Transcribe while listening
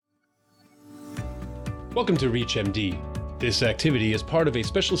Welcome to ReachMD. This activity is part of a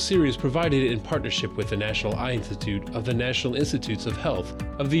special series provided in partnership with the National Eye Institute of the National Institutes of Health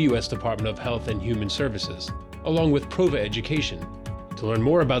of the U.S. Department of Health and Human Services, along with Prova Education. To learn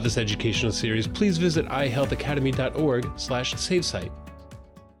more about this educational series, please visit eyehealthacademy.org/savesite.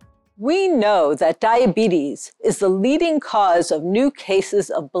 We know that diabetes is the leading cause of new cases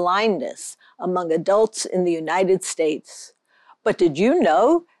of blindness among adults in the United States. But did you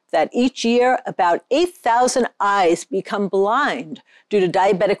know that each year about 8,000 eyes become blind due to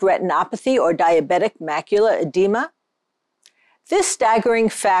diabetic retinopathy or diabetic macular edema? This staggering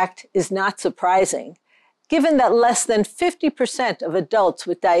fact is not surprising, given that less than 50% of adults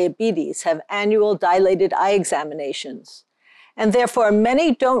with diabetes have annual dilated eye examinations, and therefore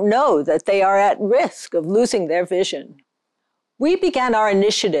many don't know that they are at risk of losing their vision. We began our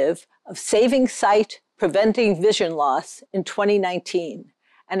initiative of saving sight, preventing vision loss in 2019.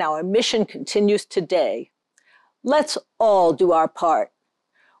 And our mission continues today. Let's all do our part.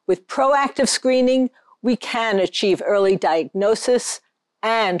 With proactive screening, we can achieve early diagnosis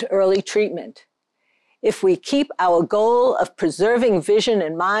and early treatment. If we keep our goal of preserving vision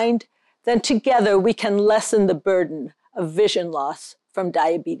in mind, then together we can lessen the burden of vision loss from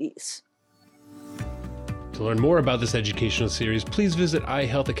diabetes. To learn more about this educational series, please visit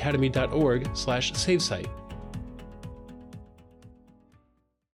eyehealthacademy.org/savesite.